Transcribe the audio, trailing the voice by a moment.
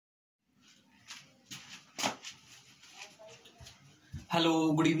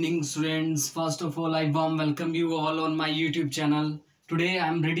Hello, good evening, students. First of all, I warm welcome you all on my YouTube channel. Today, I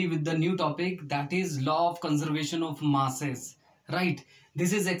am ready with the new topic, that is law of conservation of masses. Right?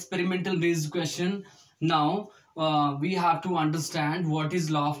 This is experimental based question. Now, we have to understand what is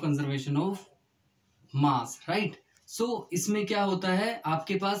law of conservation of mass, right. सो इसमें क्या होता है,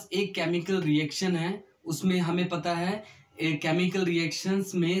 आपके पास एक chemical reaction है, उसमें हमें पता है केमिकल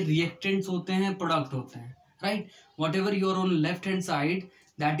रिएक्शंस में रिएक्टेंट्स होते हैं, प्रोडक्ट होते हैं, right. What ever you're on left hand side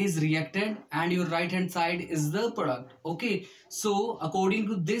that is reactant and your right hand side is the product. Okay, so according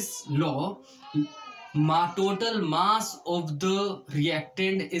to this law, total mass of the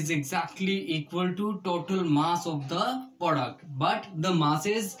reactant is exactly equal to total mass of the product, but the mass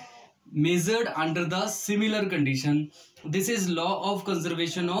is measured under the similar condition. This is law of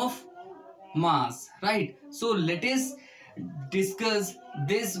conservation of mass, right? So let us discuss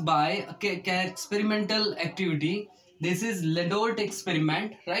this by experimental activity. This is Landolt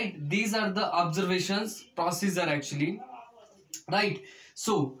experiment, right? These are the observations procedure actually, right?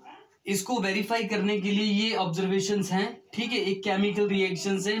 So इसको verify करने के लिए ये observations हैं, ठीक है। एक chemical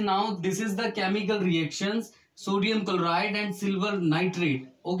reactions है। Now this is the chemical reactions, sodium chloride and silver nitrate.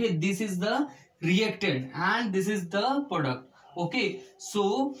 Okay, this is the reactant and this is the product. Okay, so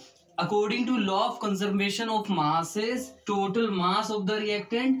according to law of conservation of masses, total mass of the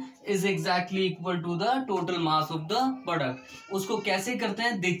reactant is exactly equal to the total mass of the product. उसको कैसे करते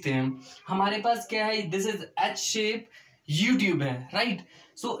हैं देखते हैं। हमारे पास क्या है, this is H shape YouTube है, राइट।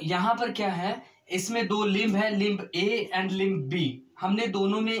 सो यहाँ पर क्या है, इसमें दो लिम्ब है, limb A and limb B. हमने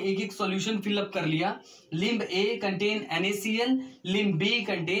दोनों में एक एक सॉल्यूशन फिलअप कर लिया। Limb A contain NaCl, limb be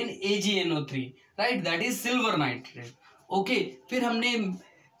contain AgNO3, right, that is silver nitrate. Okay, फिर हमने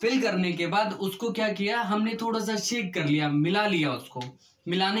फिल करने के बाद उसको क्या किया, हमने थोड़ा सा शेक कर लिया, मिला लिया। उसको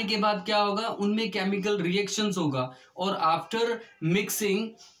मिलाने के बाद क्या होगा, उनमें केमिकल रिएक्शंस होगा और after mixing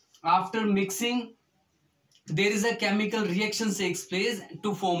there is a chemical reaction takes place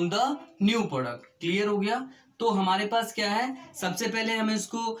to form the new product. Clear हो गया। तो हमारे पास क्या है, सबसे पहले हमें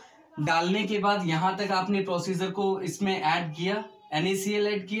इसको डालने के बाद यहाँ तक आपने प्रोसीजर को इसमें ऐड किया, NaCl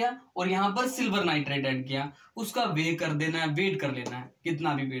ऐड किया और यहाँ पर सिल्वर नाइट्रेट ऐड किया। उसका वेट कर देना है, वेट कर लेना है,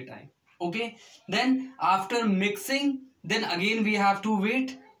 कितना भी वेट आए। Okay, then after mixing then again we have to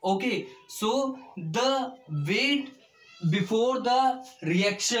wait. Okay, so the wait before the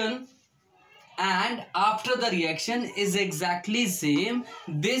reaction and after the reaction is exactly same.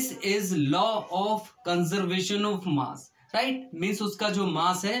 This is law of conservation of mass, right? Means उसका जो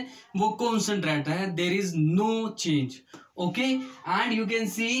mass है वो constant रहता है, there is no change. Okay, and you can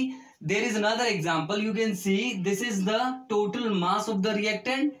see there is another example. You can see this is the total mass of the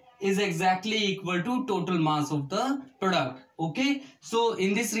reactant is exactly equal to total mass of the product. Okay, so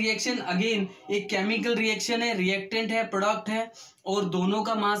in this reaction again एक chemical reaction है, reactant है, product है और दोनों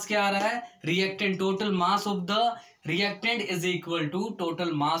का मास क्या आ रहा है, reactant, total mass of the reactant is equal to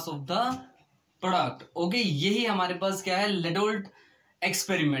total mass of the product. Okay, यही हमारे पास क्या है, Landolt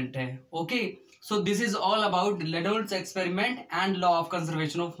experiment है। Okay, so this is all about Landolt's experiment and law of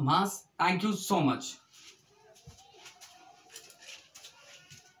conservation of mass. Thank you so much.